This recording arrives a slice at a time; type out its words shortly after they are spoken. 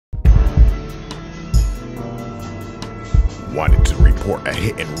wanted to report a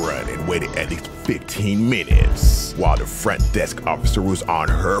hit and run and waited at least 15 minutes while the front desk officer was on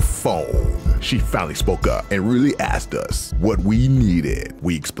her phone. She finally spoke up and really asked us what we needed.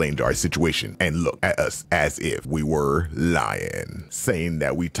 We explained our situation and looked at us as if we were lying, saying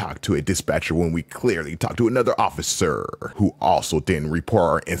that we talked to a dispatcher when we clearly talked to another officer who also didn't report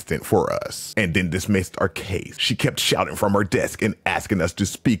our incident for us and then dismissed our case. She kept shouting from her desk and asking us to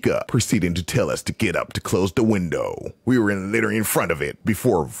speak up, proceeding to tell us to get up to close the window. We were literally in front of it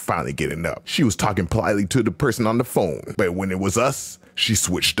before finally getting up. She was talking politely to the person on the phone, but when it was us, she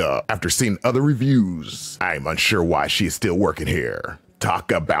switched up. After seeing other reviews, I'm unsure why she is still working here.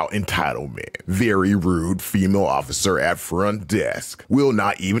 Talk about entitlement. Very rude female officer at front desk. Will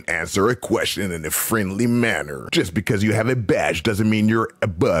not even answer a question in a friendly manner. Just because you have a badge doesn't mean you're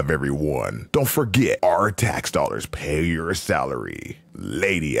above everyone. Don't forget, our tax dollars pay your salary.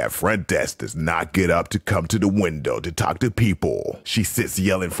 Lady at front desk does not get up to come to the window to talk to people. She sits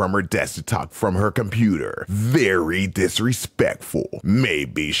yelling from her desk to talk from her computer. Very disrespectful.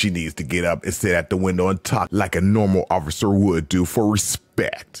 Maybe she needs to get up and sit at the window and talk like a normal officer would do for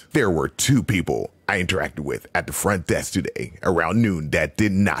respect. There were 2 people I interacted with at the front desk today around noon that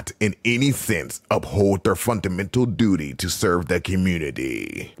did not in any sense uphold their fundamental duty to serve the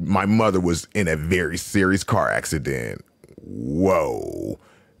community. My mother was in a very serious car accident. Whoa,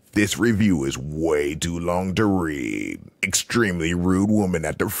 this review is way too long to read. Extremely rude woman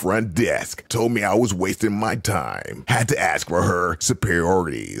at the front desk told me I was wasting my time. Had to ask for her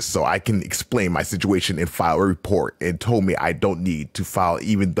superiorities so I can explain my situation and file a report, and told me I don't need to file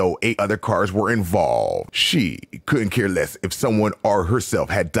even though 8 other cars were involved. She couldn't care less if someone or herself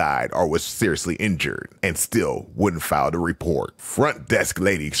had died or was seriously injured, and still wouldn't file the report. Front desk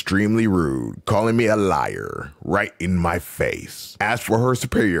lady extremely rude, calling me a liar right in my face. Asked for her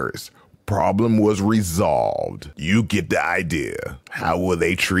superiors. Problem was resolved. You get the idea. How will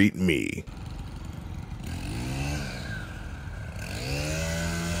they treat me?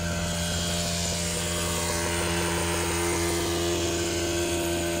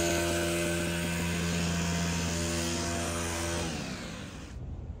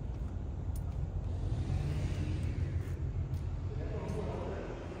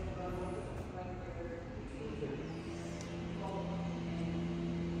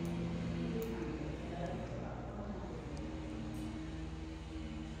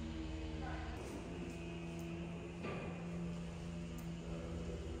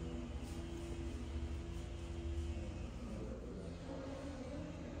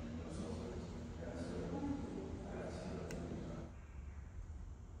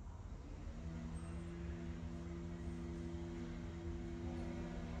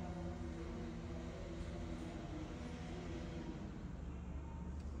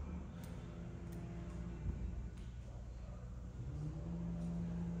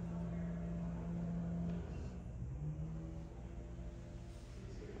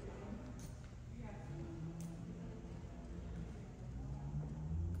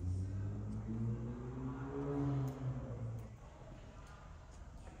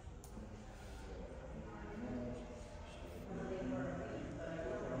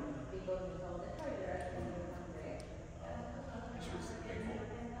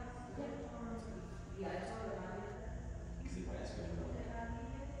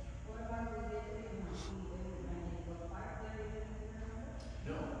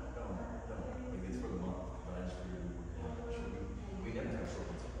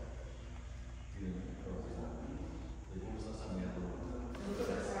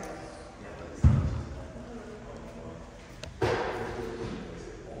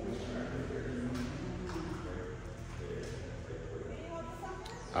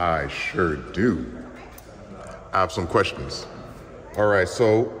 I sure do. I have some questions. All right,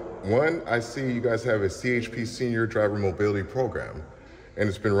 so one, I see you guys have a CHP Senior Driver Mobility Program, and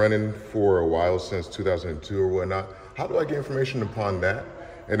it's been running for a while, since 2002 or whatnot. How do I get information upon that?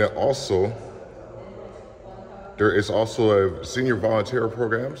 And then also, there is also a senior volunteer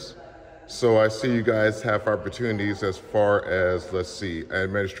programs. So I see you guys have opportunities as far as, let's see,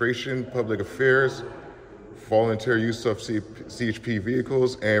 administration, public affairs, volunteer use of CHP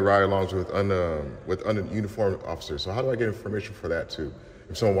vehicles, and ride-alongs with ununiformed officers. So how do I get information for that too?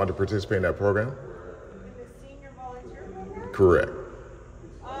 If someone wanted to participate in that program? The senior volunteer program? Correct.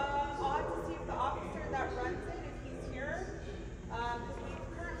 I'll have to see if the officer that runs it, if he's here. Because we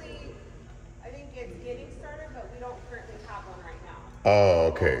currently, I think it's getting started, but we don't currently have one right now. Oh,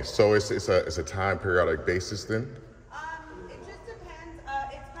 okay. So it's a time periodic basis then? It just depends.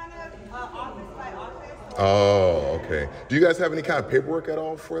 It's kind of office by office. Oh, okay. Do you guys have any kind of paperwork at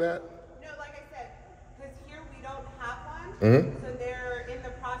all for that? No, like I said, because here we don't have one. So they're in the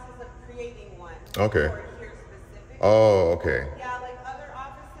process of creating one. Okay. For here specifically. Oh, okay. Yeah, like other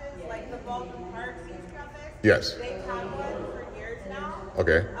offices, like the Baldwin Park CHP office. Yes. They've had one for years now.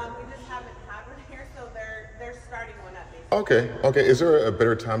 Okay. We just haven't had one here, so they're starting one up. Basically. Okay. Okay. Is there a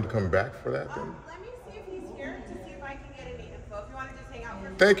better time to come back for that then? Let me see if he's here to see if I can get any info. If you want to just hang out for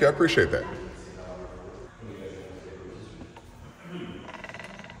a Thank you. I appreciate that.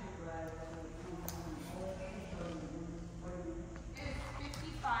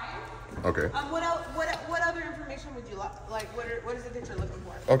 Okay. What other information would you like? What is it that you're looking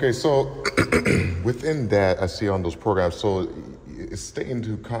for? Okay, so within that, I see on those programs, so it's stating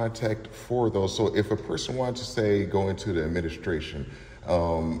to contact for those. So if a person wanted to say go into the administration,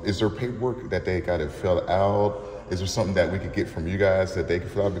 is there paperwork that they got to fill out? Is there something that we could get from you guys that they can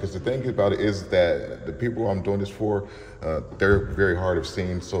fill out? Because the thing about it is that the people I'm doing this for, they're very hard of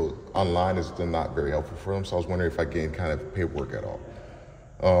seeing. So online is still not very helpful for them. So I was wondering if I gained kind of paperwork at all.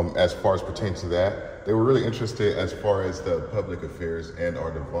 As far as pertains to that, they were really interested as far as the public affairs and or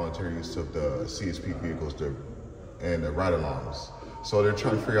the voluntary use of the CHP vehicles and the ride-alongs. So they're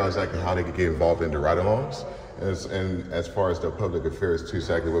trying to figure out exactly how they could get involved in the ride-alongs, and as far as the public affairs too,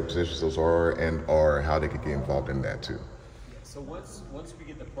 exactly what positions those are and or how they could get involved in that too. So once we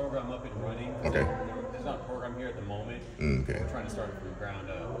get the program up and running, Okay. There's not a program here at the moment. Okay. We're trying to start it from the ground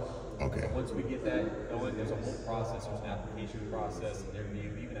up. Okay. So once we get that going, there's a whole process. There's an application process, and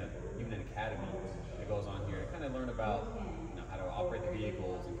interview, even an academy that goes on here to kind of learn about how to operate the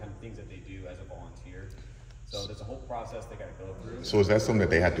vehicles and kind of things that they do as a volunteer. So there's a whole process they got to go through. So is that something that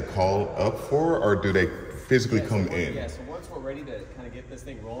they have to call up for, or do they physically come in? Yeah. So once we're ready to kind of get this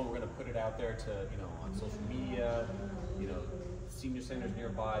thing rolling, we're going to put it out there to on social media, senior centers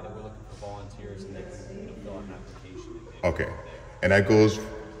nearby that we're looking for volunteers, and they can fill out an application. Okay, and that goes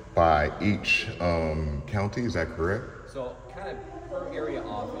by each county, is that correct? So kind of per area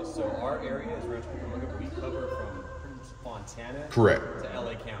office. So our area is Rancho Cucamonga. We cover from pretty much Montana Correct. to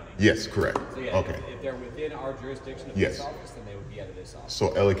LA County. Yes, correct. So yeah, Okay. if they're within our jurisdiction of Yes. this office, then they would be out of this office. So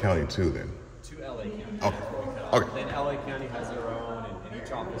LA County too then? To LA County. Okay. That's where we cut Okay. off. Then LA County has their own, and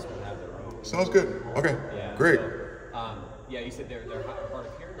each office will have their own. Sounds good. Okay, Yeah. great. So, yeah, you said they're hard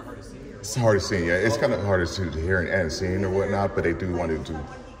of hearing or hard to see? Or It's what? hard to see, yeah. It's kind of hard to hear and seeing or whatnot, but they do want to do. Someone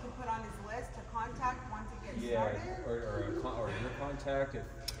he can put on his list to contact once it gets Yeah, started. or your contact.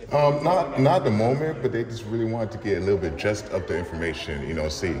 If Not at the moment, but they just really wanted to get a little bit just of the information,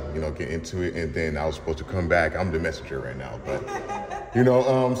 see, get into it, and then I was supposed to come back. I'm the messenger right now, but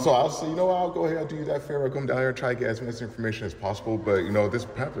so I'll say, I'll go ahead, I'll do you that favor. I'll come down here and try to get as much information as possible. But this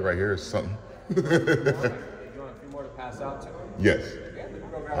pamphlet right here is something. you want a few more to pass out to them? Yes. Yeah, we can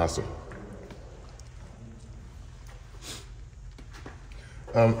go grab Awesome.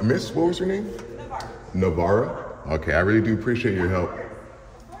 Miss, what was your name? Navarra. Okay, I really do appreciate your help. Of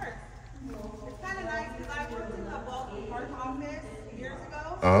course. It's kind of nice because I worked in the Baldwin Park office years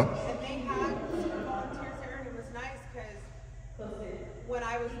ago. And they had some volunteers there, and it was nice because when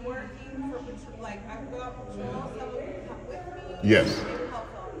I was working for patrol, I would go out patrol, someone would come with me. Yes. They would help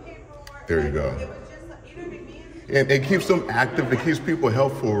fill out paperwork. There you go. It was just, you know what I mean? And it keeps them active. It keeps people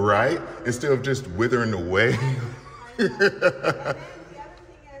helpful, right? Instead of just withering away. And then the other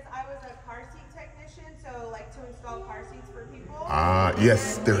thing is, I was a car seat technician, so to install car seats for people.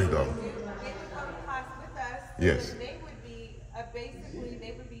 Yes, there you go. They would come to class with us. Yes. And they would be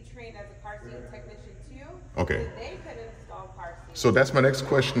they would be trained as a car seat technician too. Okay. So they could install car seats. So that's my next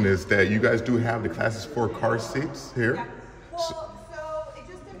question is that you guys do have the classes for car seats here? Yeah. Well, so it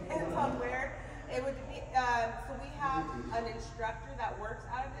just depends on where it would be. So we have an instructor that works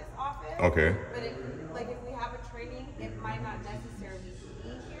out of this office. Okay. But if we have a training, it might not necessarily be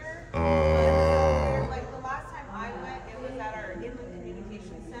here. Like the last time I went, it was at our Inland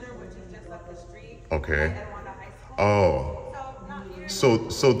Communication Center, which is just up the street. Okay. At Wanda High School. Oh. So not here.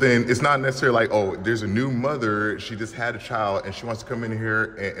 So then it's not necessarily like, oh, there's a new mother, she just had a child and she wants to come in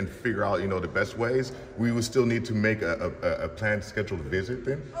here and figure out, the best ways. We would still need to make a planned scheduled visit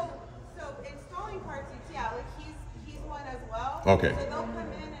then? Oh, so installing car seats, yeah, he's one as well. Okay. So they'll come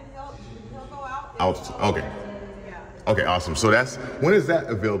in and he'll go out. And Out, install okay. car seats, yeah. Okay, awesome. So when is that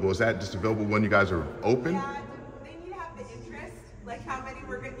available? Is that just available when you guys are open? Yeah, they need to have the interest, like how many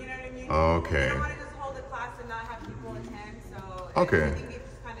we're going to, you know what I mean? Okay. They don't want to just hold a class and not have people attend, so Okay. I think it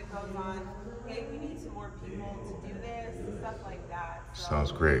just kind of goes on, hey, we need some more people to do this, stuff like that. So.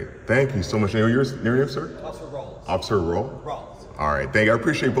 Sounds great. Thank you so much. Your name, sir? Officer Rolls. Officer Roll? Rolls. All right. Thank you. I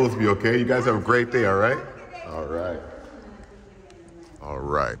appreciate both of you, okay? You guys have a great day, all right? All right. All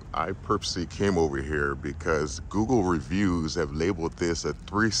right. I purposely came over here because Google reviews have labeled this a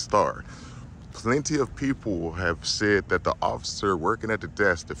 3-star. Plenty of people have said that the officer working at the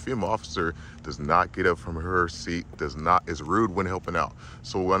desk, the female officer, does not get up from her seat, is rude when helping out.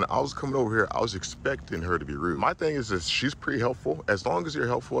 So when I was coming over here, I was expecting her to be rude. My thing is that she's pretty helpful. As long as you're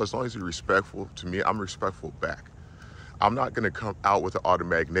helpful, as long as you're respectful to me, I'm respectful back. I'm not gonna come out with an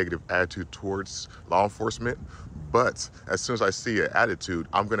automatic negative attitude towards law enforcement, but as soon as I see an attitude,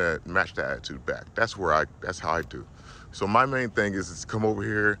 I'm gonna match that attitude back. That's how I do. So my main thing is to come over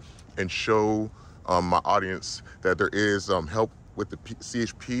here and show my audience that there is help with the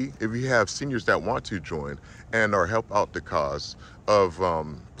CHP. If you have seniors that want to join and or help out the cause of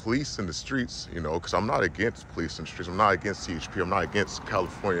police in the streets, you know, because I'm not against police in the streets. I'm not against CHP. I'm not against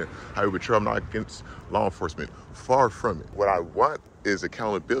California Highway Patrol. I'm not against law enforcement. Far from it. What I want is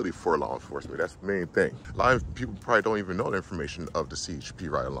accountability for law enforcement. That's the main thing. A lot of people probably don't even know the information of the CHP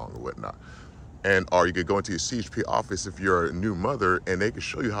right along or whatnot. Or you could go into your CHP office if you're a new mother and they can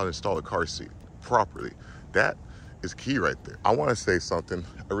show you how to install a car seat properly. That is key right there. I want to say something.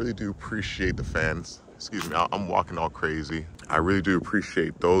 I really do appreciate the fans. Excuse me, I'm walking all crazy. I really do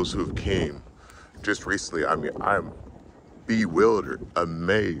appreciate those who came just recently. I mean, I'm bewildered,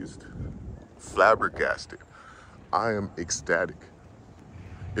 amazed, flabbergasted. I am ecstatic.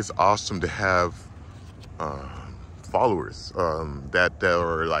 It's awesome to have followers that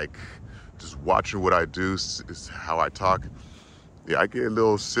are like just watching what I do, is how I talk. Yeah, I get a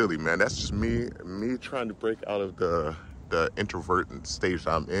little silly, man. That's just me trying to break out of the introvert stage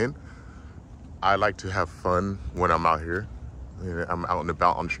that I'm in. I like to have fun when I'm out here. I'm out and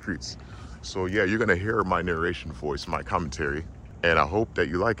about on the streets. So yeah, you're gonna hear my narration voice, my commentary, and I hope that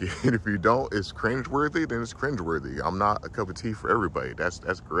you like it. And if you don't, it's cringeworthy, then it's cringeworthy. I'm not a cup of tea for everybody. That's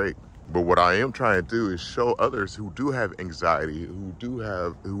great. But what I am trying to do is show others who do have anxiety,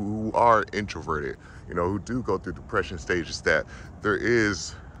 who are introverted, you know, who do go through depression stages, that there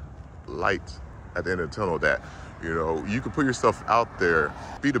is light at the end of the tunnel, that, you know, you can put yourself out there,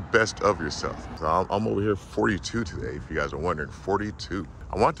 be the best of yourself. So I'm over here 42 today, if you guys are wondering, 42.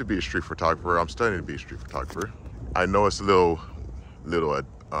 I want to be a street photographer. I'm studying to be a street photographer. I know it's a little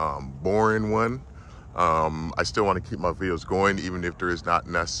boring one. I still want to keep my videos going, even if there is not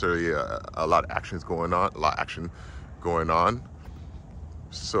necessarily a lot of action going on.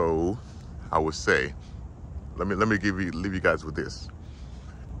 So I would say, let me leave you guys with this.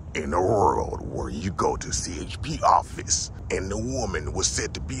 In a world where you go to CHP office and the woman was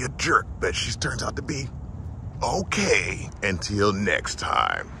said to be a jerk, but she turns out to be okay. Until next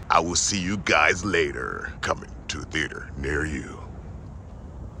time, I will see you guys later. Coming to a theater near you.